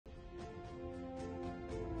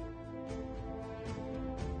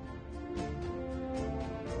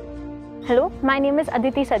Hello, my name is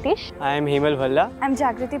Aditi Satish. I am Hemal Bhalla. I'm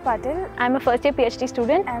Jagriti Patil. I'm a first year PhD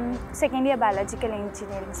student. I'm second year biological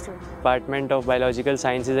engineering student. Department of Biological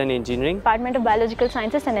Sciences and Engineering. Department of Biological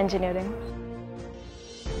Sciences and Engineering.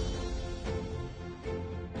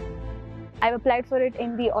 I've applied for it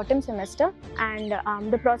in the autumn semester, and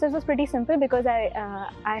the process was pretty simple because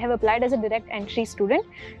I have applied as a direct entry student.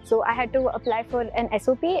 So I had to apply for an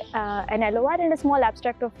SOP, an LOR and a small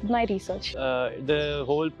abstract of my research. The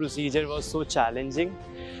whole procedure was so challenging.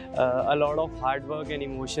 A lot of hard work and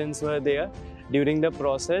emotions were there during the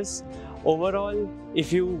process. Overall,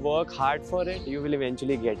 if you work hard for it, you will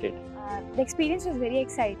eventually get it. The experience was very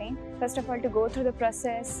exciting. First of all, to go through the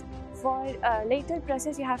process. For later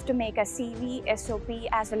process, you have to make a CV, SOP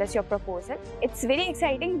as well as your proposal. It's very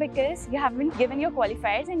exciting because you haven't given your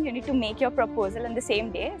qualifiers and you need to make your proposal on the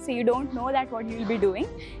same day. So you don't know that what you will be doing,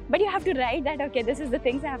 but you have to write that, okay, this is the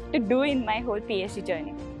things I have to do in my whole PhD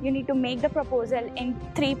journey. You need to make the proposal in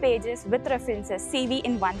 3 pages with references, CV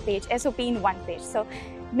in 1 page, SOP in 1 page. So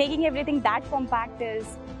making everything that compact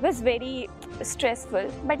was very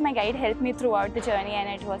stressful, but my guide helped me throughout the journey and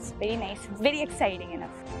it was very nice, very exciting enough.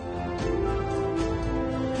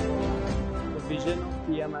 The vision of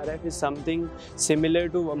PMRF is something similar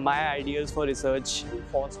to my ideals for research.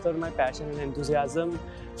 Foster my passion and enthusiasm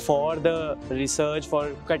for the research,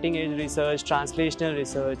 for cutting edge research, translational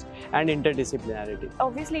research and interdisciplinarity.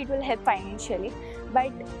 Obviously it will help financially,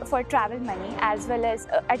 but for travel money as well as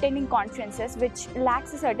attending conferences which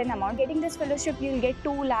lacks a certain amount, getting this fellowship you'll get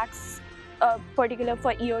 2 lakhs particular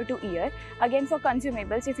for year to year. Again, for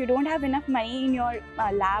consumables, if you don't have enough money in your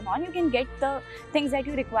lab you can get the things that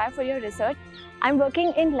you require for your research. I'm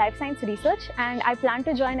working in life science research and I plan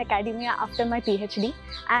to join academia after my PhD,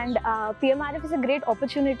 and PMRF is a great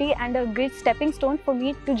opportunity and a great stepping stone for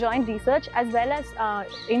me to join research as well as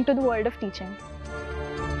into the world of teaching.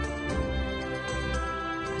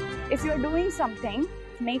 If you're doing something,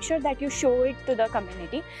 make sure that you show it to the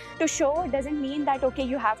community. To show doesn't mean that, okay,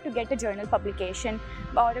 you have to get a journal publication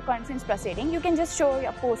or a conference proceeding. You can just show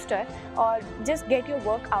your poster or just get your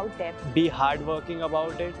work out there. Be hardworking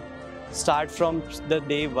about it. Start from the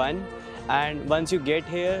day one, and once you get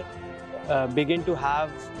here, begin to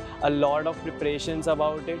have a lot of preparations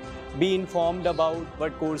about it. Be informed about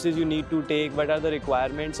what courses you need to take, what are the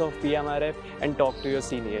requirements of PMRF, and talk to your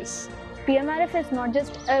seniors. PMRF is not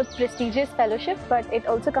just a prestigious fellowship, but it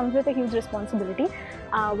also comes with a huge responsibility.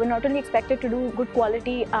 We're not only expected to do good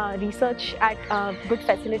quality research at good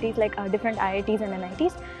facilities like different IITs and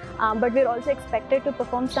NITs, but we're also expected to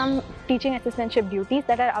perform some teaching assistantship duties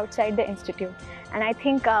that are outside the institute. And I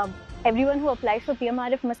think everyone who applies for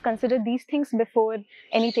PMRF must consider these things before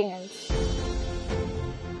anything else.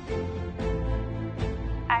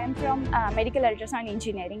 I am from medical ultrasound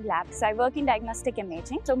engineering lab. So I work in diagnostic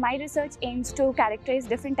imaging. So my research aims to characterize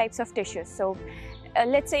different types of tissues. So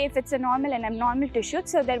let's say if it's a normal and abnormal tissue,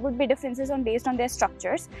 so there would be differences based on their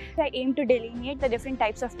structures. I aim to delineate the different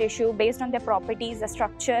types of tissue based on their properties, the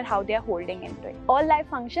structure, how they are holding into it. All life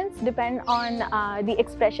functions depend on the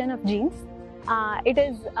expression of genes. It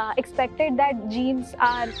is expected that genes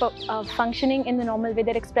are functioning in the normal way,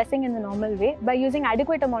 they're expressing in the normal way by using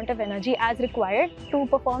adequate amount of energy as required to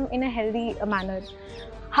perform in a healthy manner.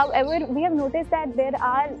 However, we have noticed that there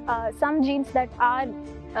are some genes that are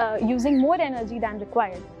using more energy than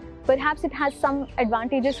required. Perhaps it has some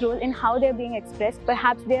advantageous role in how they're being expressed.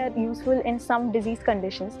 Perhaps they are useful in some disease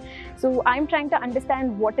conditions. So I'm trying to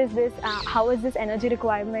understand what is this, how is this energy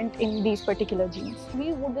requirement in these particular genes.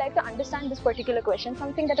 We would like to understand this particular question,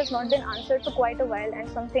 something that has not been answered for quite a while and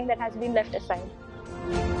something that has been left aside.